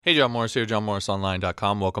Hey, John Morris here,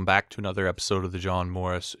 johnmorrisonline.com. Welcome back to another episode of The John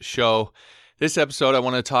Morris Show. This episode, I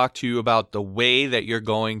want to talk to you about the way that you're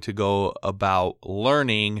going to go about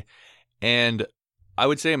learning, and I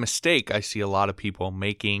would say a mistake I see a lot of people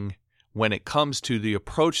making when it comes to the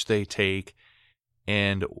approach they take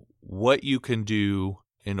and what you can do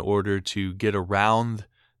in order to get around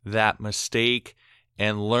that mistake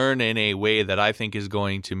and learn in a way that I think is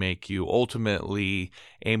going to make you ultimately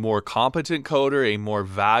a more competent coder, a more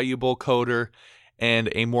valuable coder, and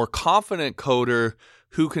a more confident coder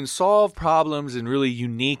who can solve problems in really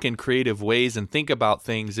unique and creative ways and think about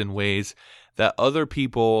things in ways that other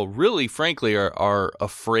people really, frankly, are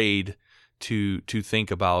afraid to think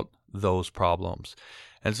about those problems.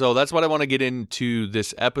 And so that's what I want to get into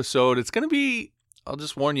this episode. It's going to be, I'll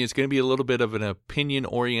just warn you, it's going to be a little bit of an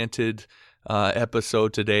opinion-oriented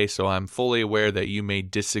episode today, so I'm fully aware that you may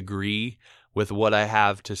disagree with what I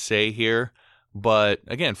have to say here. But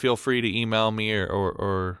again, feel free to email me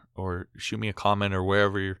or shoot me a comment or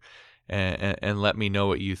wherever you're, and let me know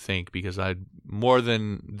what you think, because I'm more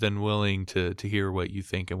than willing to hear what you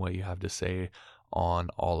think and what you have to say on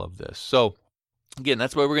all of this. So again,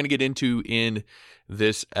 that's what we're going to get into in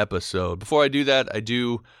this episode. Before I do that, I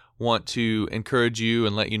do want to encourage you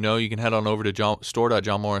and let you know you can head on over to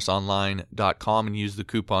store.johnmorrisonline.com and use the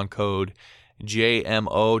coupon code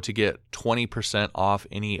JMO to get 20% off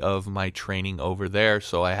any of my training over there.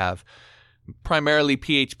 So I have primarily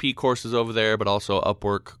PHP courses over there, but also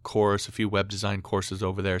Upwork course, a few web design courses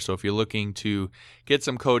over there. So if you're looking to get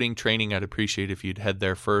some coding training, I'd appreciate if you'd head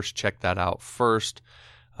there first, check that out first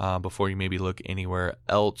before you maybe look anywhere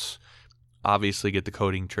else. Obviously get the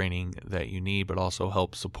coding training that you need, but also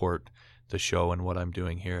help support the show and what I'm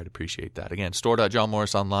doing here. I'd appreciate that. Again,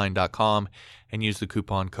 store.johnmorrisonline.com and use the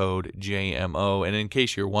coupon code JMO. And in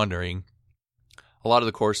case you're wondering, a lot of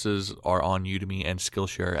the courses are on Udemy and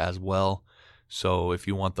Skillshare as well. So if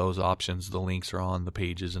you want those options, the links are on the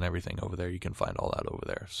pages and everything over there. You can find all that over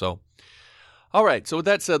there. So, all right. So with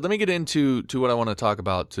that said, let me get into what I want to talk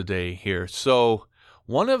about today here. So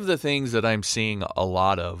one of the things that I'm seeing a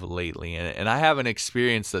lot of lately, and I have an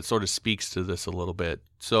experience that sort of speaks to this a little bit.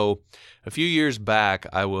 So a few years back,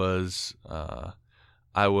 I was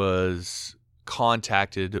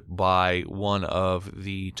contacted by one of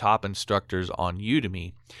the top instructors on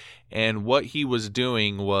Udemy. And what he was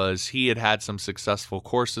doing was he had some successful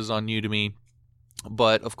courses on Udemy,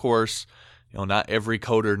 but of course, not every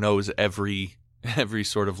coder knows every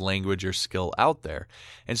sort of language or skill out there.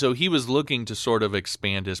 And so he was looking to sort of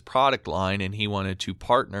expand his product line, and he wanted to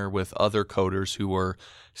partner with other coders who were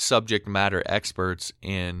subject matter experts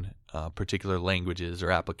in particular languages or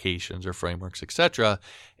applications or frameworks, etc.,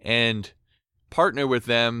 and partner with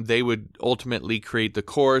them. They would ultimately create the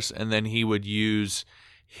course, and then he would use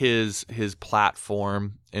his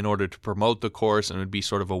platform in order to promote the course, and it would be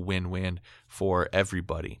sort of a win-win for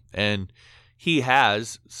everybody. And he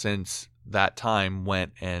has, since that time,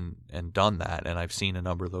 went and done that, and I've seen a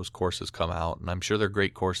number of those courses come out, and I'm sure they're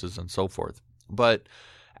great courses and so forth. But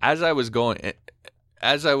as I was kind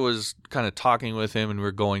of talking with him and we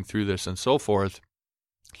were going through this and so forth,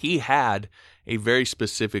 he had a very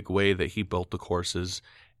specific way that he built the courses,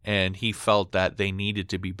 and he felt that they needed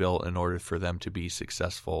to be built in order for them to be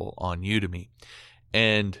successful on Udemy.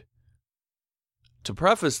 And to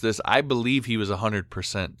preface this, I believe he was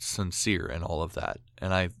 100% sincere in all of that,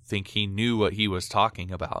 and I think he knew what he was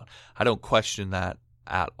talking about. I don't question that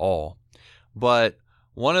at all. But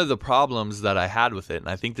one of the problems that I had with it, and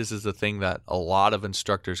I think this is the thing that a lot of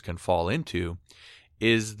instructors can fall into,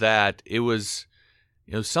 is that it was,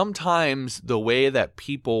 sometimes the way that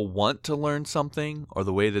people want to learn something or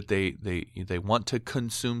the way that they want to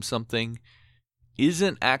consume something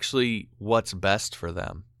isn't actually what's best for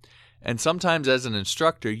them. And sometimes as an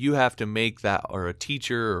instructor, you have to make that, or a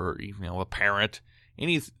teacher, or a parent,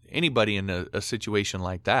 anybody in a situation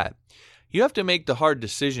like that, you have to make the hard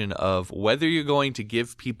decision of whether you're going to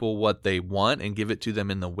give people what they want and give it to them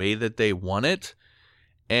in the way that they want it,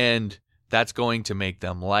 and that's going to make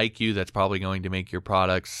them like you. That's probably going to make your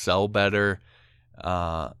products sell better.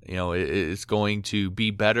 It's going to be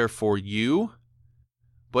better for you,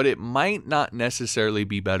 but it might not necessarily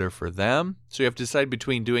be better for them. So you have to decide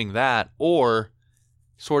between doing that or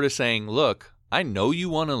sort of saying, look, I know you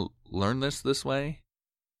want to learn this way,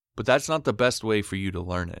 but that's not the best way for you to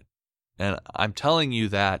learn it. And I'm telling you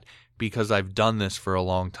that because I've done this for a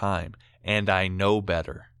long time and I know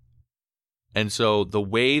better. And so the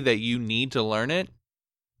way that you need to learn it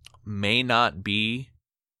may not be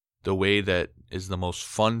the way that is the most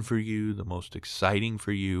fun for you, the most exciting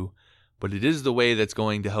for you, but it is the way that's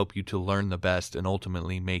going to help you to learn the best and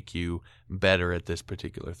ultimately make you better at this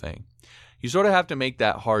particular thing. You sort of have to make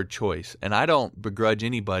that hard choice, and I don't begrudge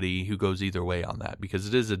anybody who goes either way on that because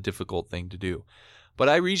it is a difficult thing to do. But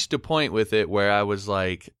I reached a point with it where I was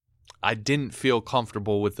like, I didn't feel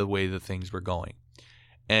comfortable with the way that things were going.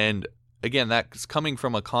 And again, that's coming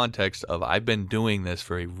from a context of I've been doing this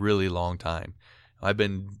for a really long time. I've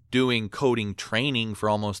been doing coding training for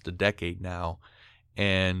almost a decade now,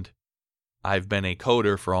 and I've been a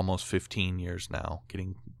coder for almost 15 years now,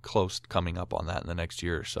 getting close to coming up on that in the next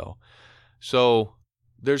year or so. So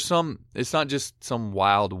there's it's not just some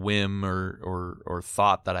wild whim or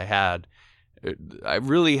thought that I had. I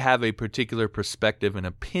really have a particular perspective and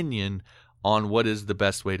opinion on what is the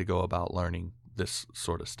best way to go about learning this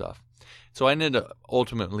sort of stuff. So I ended up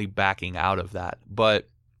ultimately backing out of that. But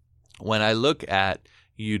when I look at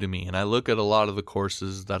Udemy and I look at a lot of the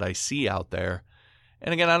courses that I see out there,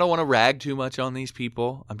 and again, I don't want to rag too much on these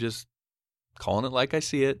people. I'm just calling it like I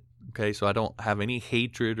see it. Okay, so I don't have any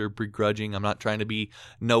hatred or begrudging. I'm not trying to be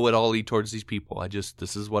know-it-all-y towards these people.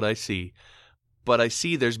 This is what I see. But I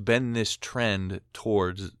see there's been this trend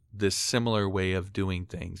towards this similar way of doing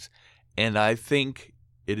things. And I think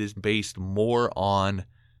it is based more on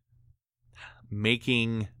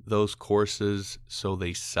making those courses so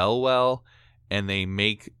they sell well and they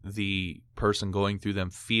make the person going through them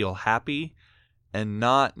feel happy, and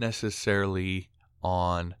not necessarily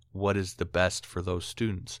on what is the best for those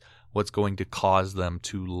students, what's going to cause them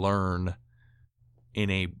to learn in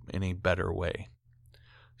a better way.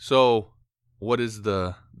 So what is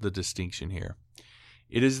the distinction here?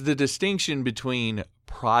 It is the distinction between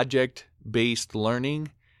project-based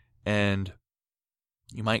learning and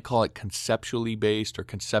you might call it conceptually based or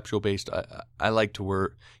conceptual based. I like to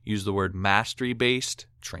use the word mastery-based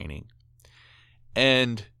training.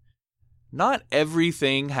 And not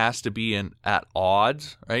everything has to be at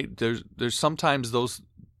odds, right? There's sometimes those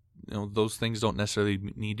things don't necessarily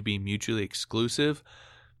need to be mutually exclusive.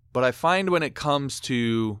 But I find when it comes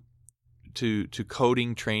to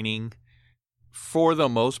coding training, for the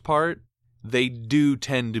most part, they do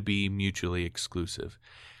tend to be mutually exclusive.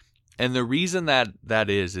 And the reason that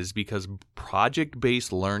is because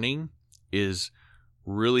project-based learning is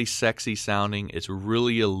really sexy sounding. It's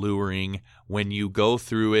really alluring. When you go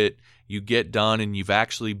through it, you get done and you've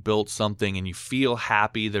actually built something and you feel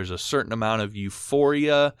happy. There's a certain amount of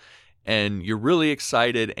euphoria and you're really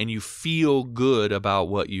excited and you feel good about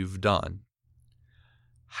what you've done.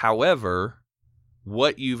 However,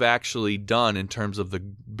 what you've actually done in terms of the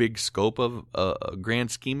big scope of a grand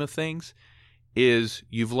scheme of things is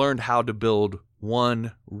you've learned how to build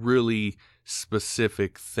one really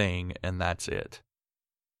specific thing, and that's it.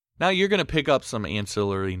 Now you're going to pick up some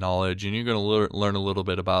ancillary knowledge, and you're going to learn a little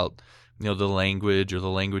bit about the language or the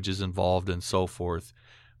languages involved and so forth.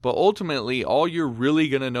 But ultimately, all you're really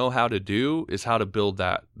going to know how to do is how to build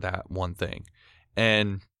that one thing.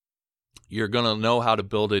 And you're going to know how to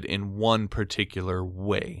build it in one particular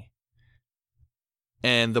way.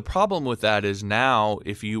 And the problem with that is now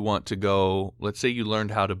if you want to go, let's say you learned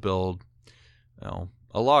how to build a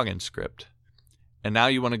login script, and now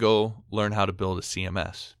you want to go learn how to build a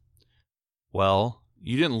CMS. Well,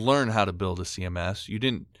 you didn't learn how to build a CMS. You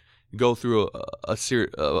didn't go through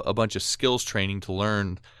a bunch of skills training to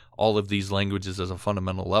learn all of these languages as a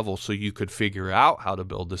fundamental level so you could figure out how to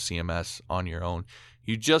build the CMS on your own.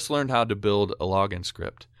 You just learned how to build a login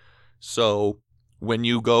script. So when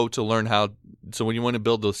you go to learn when you want to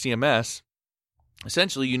build the CMS,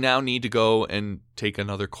 essentially you now need to go and take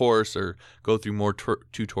another course or go through more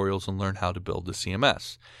tutorials and learn how to build the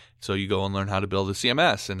CMS. So you go and learn how to build a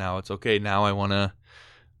CMS, and now it's okay, now I want to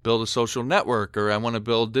build a social network, or I want to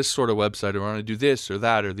build this sort of website, or I want to do this or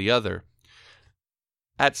that or the other.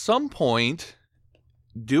 At some point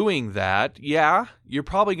doing that, you're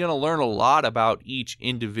probably going to learn a lot about each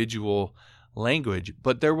individual language,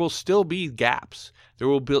 but there will still be gaps. There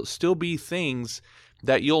will still be things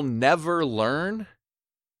that you'll never learn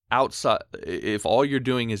outside if all you're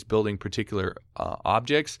doing is building particular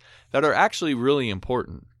objects that are actually really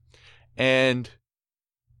important. And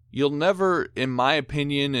you'll never, in my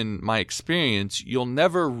opinion and my experience, you'll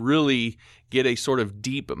never really get a sort of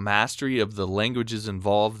deep mastery of the languages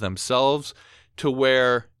involved themselves to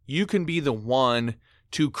where you can be the one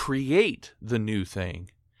to create the new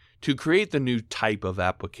thing, to create the new type of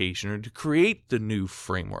application, or to create the new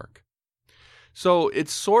framework. So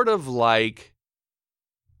it's sort of like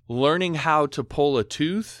learning how to pull a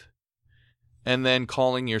tooth and then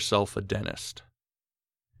calling yourself a dentist.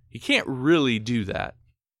 You can't really do that.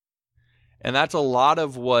 And that's a lot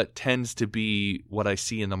of what tends to be what I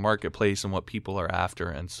see in the marketplace and what people are after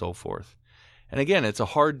and so forth. And again, it's a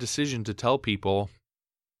hard decision to tell people,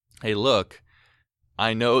 hey, look,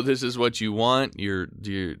 I know this is what you want. You're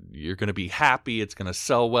going to be happy. It's going to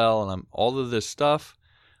sell well and all of this stuff.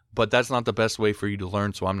 But that's not the best way for you to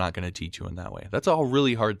learn, so I'm not going to teach you in that way. That's a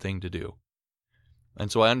really hard thing to do.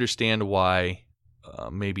 And so I understand why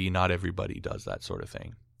maybe not everybody does that sort of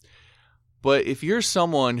thing. But if you're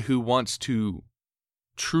someone who wants to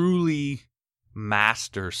truly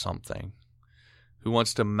master something, who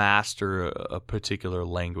wants to master a particular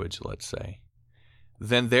language, let's say,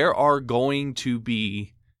 then there are going to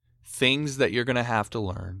be things that you're going to have to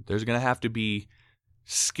learn. There's going to have to be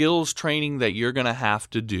skills training that you're going to have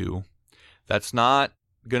to do. That's not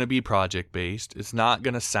going to be project-based. It's not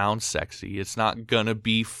going to sound sexy. It's not going to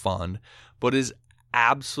be fun, but is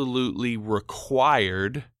absolutely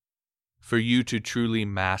required for you to truly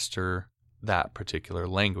master that particular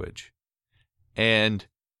language. And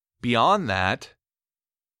beyond that,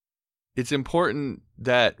 it's important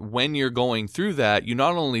that when you're going through that, you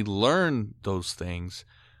not only learn those things,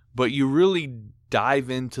 but you really dive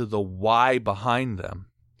into the why behind them.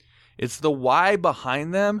 It's the why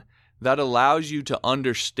behind them that allows you to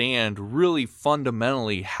understand really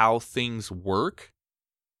fundamentally how things work,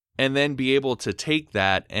 and then be able to take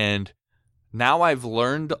that and now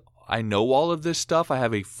I know all of this stuff. I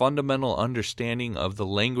have a fundamental understanding of the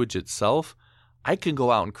language itself. I can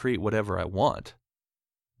go out and create whatever I want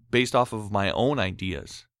based off of my own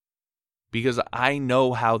ideas because I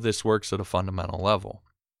know how this works at a fundamental level.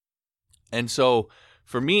 And so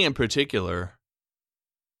for me in particular,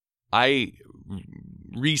 I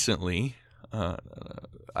recently,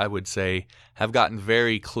 I would say, have gotten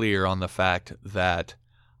very clear on the fact that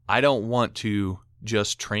I don't want to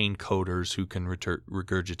just train coders who can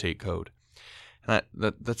regurgitate code. And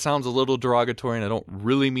that sounds a little derogatory, and I don't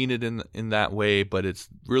really mean it in that way, but it's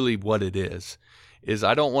really what it is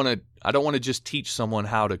I don't want to just teach someone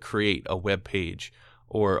how to create a web page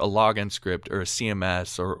or a login script or a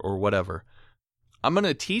CMS or whatever. I'm going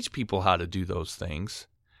to teach people how to do those things,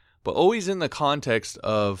 but always in the context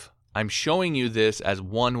of I'm showing you this as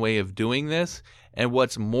one way of doing this, and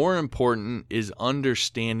what's more important is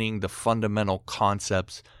understanding the fundamental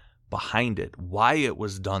concepts behind it, why it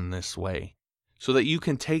was done this way, so that you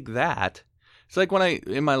can take that. It's like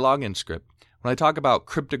in my login script, when I talk about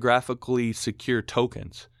cryptographically secure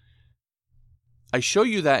tokens, I show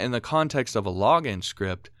you that in the context of a login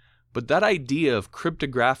script, but that idea of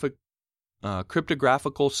cryptographical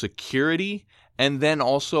security, and then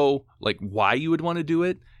also like why you would want to do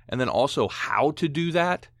it, and then also how to do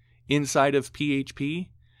that inside of PHP,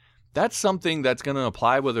 that's something that's going to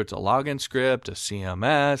apply whether it's a login script, a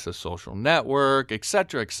CMS, a social network,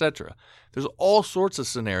 etc., etc. There's all sorts of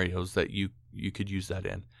scenarios that you could use that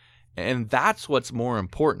in. And that's what's more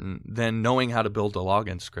important than knowing how to build a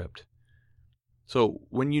login script. So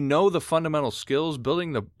when you know the fundamental skills,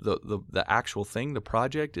 building the actual thing, the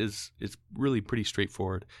project, it's really pretty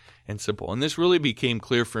straightforward and simple. And this really became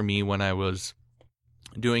clear for me when I was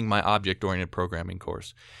doing my object-oriented programming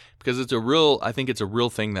course, because I think it's a real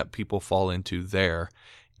thing that people fall into there,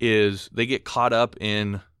 is they get caught up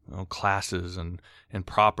in classes and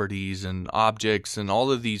properties and objects and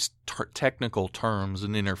all of these technical terms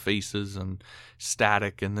and interfaces and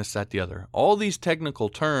static and this, that, the other. All these technical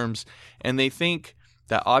terms, and they think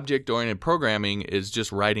that object-oriented programming is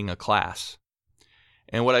just writing a class.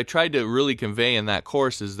 And what I tried to really convey in that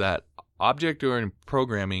course is that object-oriented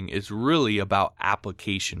programming is really about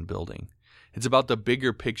application building. It's about the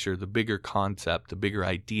bigger picture, the bigger concept, the bigger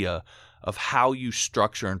idea of how you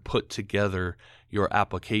structure and put together your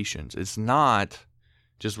applications. It's not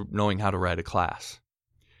just knowing how to write a class.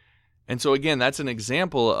 And so again, that's an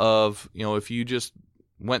example of, if you just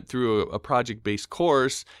went through a project-based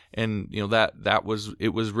course and,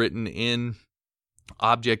 it was written in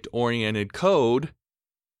object-oriented code,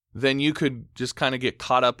 then you could just kind of get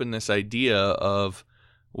caught up in this idea of,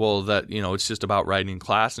 well, that, it's just about writing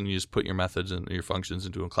class and you just put your methods and your functions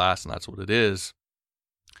into a class and that's what it is.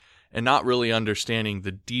 And not really understanding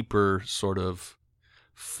the deeper sort of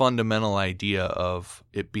fundamental idea of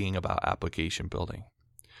it being about application building.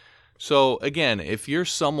 So again, if you're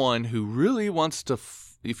someone who really wants to,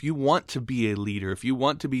 if you want to be a leader, if you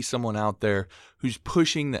want to be someone out there who's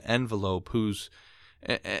pushing the envelope,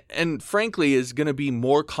 and frankly is going to be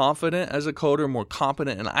more confident as a coder, more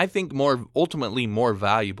competent, and I think ultimately more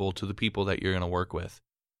valuable to the people that you're going to work with.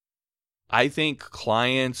 I think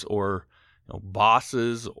clients or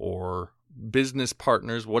bosses or business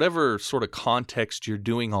partners, whatever sort of context you're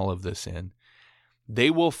doing all of this in, they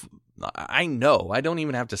will I know, I don't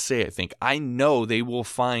even have to say it, I know they will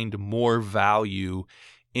find more value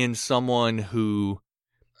in someone who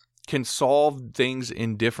can solve things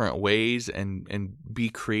in different ways and be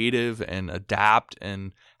creative and adapt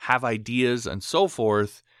and have ideas and so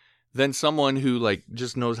forth than someone who like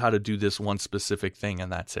just knows how to do this one specific thing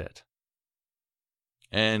and that's it.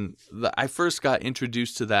 And I first got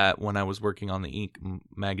introduced to that when I was working on the Ink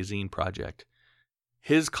magazine project.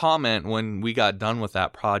 His comment when we got done with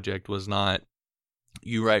that project was not,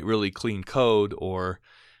 you write really clean code, or,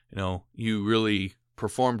 you really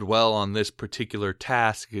performed well on this particular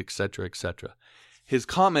task, etc., etc. His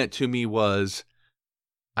comment to me was,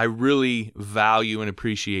 I really value and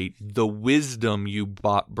appreciate the wisdom you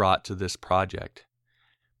brought to this project,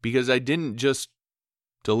 because I didn't just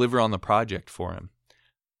deliver on the project for him.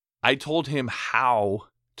 I told him how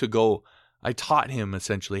to go. I taught him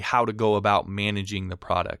essentially how to go about managing the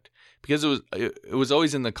product, because it was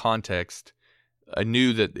always in the context. I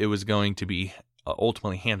knew that it was going to be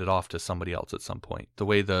ultimately handed off to somebody else at some point. The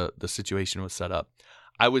way the situation was set up,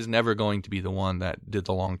 I was never going to be the one that did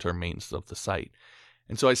the long-term maintenance of the site.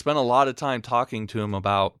 And so I spent a lot of time talking to him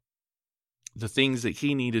about the things that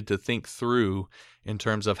he needed to think through in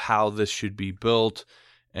terms of how this should be built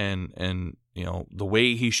and the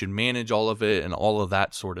way he should manage all of it and all of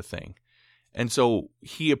that sort of thing. And so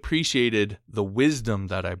he appreciated the wisdom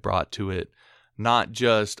that I brought to it, not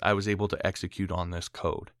just I was able to execute on this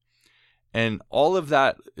code. And all of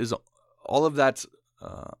that's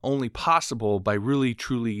only possible by really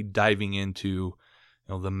truly diving into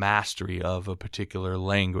the mastery of a particular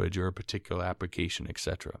language or a particular application,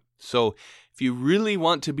 etc. So if you really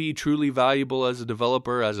want to be truly valuable as a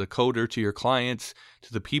developer, as a coder to your clients,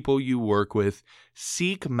 to the people you work with,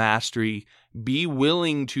 seek mastery. Be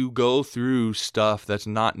willing to go through stuff that's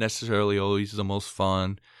not necessarily always the most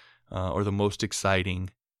fun or the most exciting,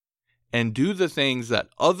 and do the things that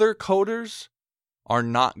other coders are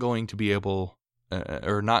not going to be able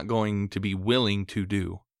or not going to be willing to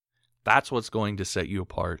do. That's what's going to set you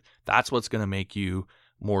apart. That's what's going to make you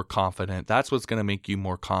more confident. That's what's going to make you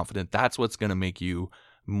more confident. That's what's going to make you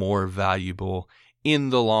more valuable in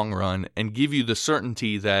the long run and give you the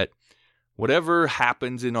certainty that whatever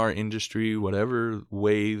happens in our industry, whatever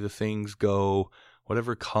way the things go,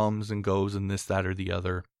 whatever comes and goes in this, that, or the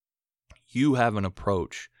other, you have an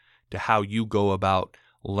approach to how you go about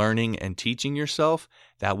learning and teaching yourself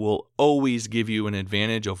that will always give you an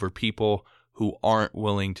advantage over people who aren't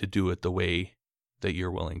willing to do it the way that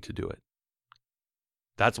you're willing to do it.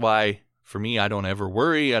 That's why, for me, I don't ever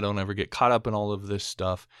worry. I don't ever get caught up in all of this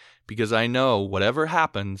stuff, because I know whatever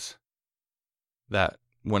happens, that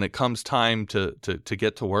when it comes time to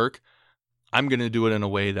get to work, I'm going to do it in a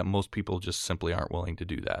way that most people just simply aren't willing to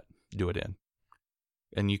do it in.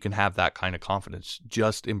 And you can have that kind of confidence.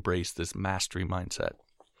 Just embrace this mastery mindset.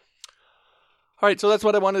 All right, so that's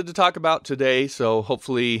what I wanted to talk about today. So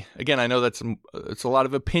hopefully, again, I know it's a lot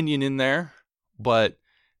of opinion in there, but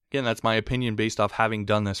again, that's my opinion based off having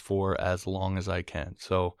done this for as long as I can.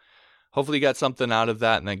 So hopefully you got something out of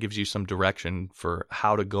that, and that gives you some direction for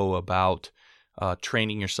how to go about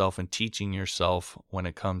training yourself and teaching yourself when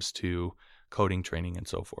it comes to coding training and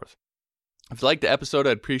so forth. If you liked the episode,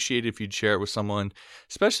 I'd appreciate it if you'd share it with someone,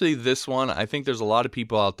 especially this one. I think there's a lot of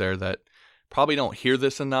people out there that probably don't hear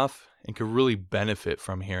this enough and could really benefit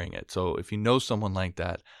from hearing it. So if you know someone like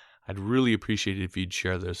that, I'd really appreciate it if you'd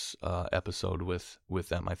share this episode with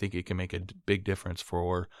them. I think it can make a big difference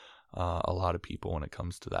for a lot of people when it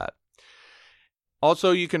comes to that.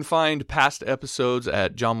 Also, you can find past episodes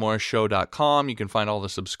at johnmorrisshow.com. You can find all the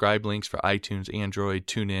subscribe links for iTunes, Android,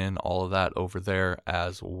 TuneIn, all of that over there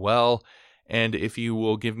as well. And if you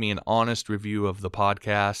will give me an honest review of the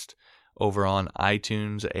podcast over on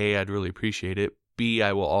iTunes, A, I'd really appreciate it. B,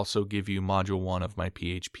 I will also give you Module 1 of my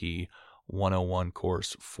PHP 101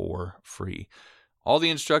 course for free. All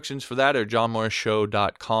the instructions for that are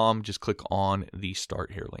johnmorrisshow.com. Just click on the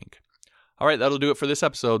Start Here link. All right, that'll do it for this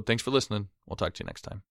episode. Thanks for listening. We'll talk to you next time.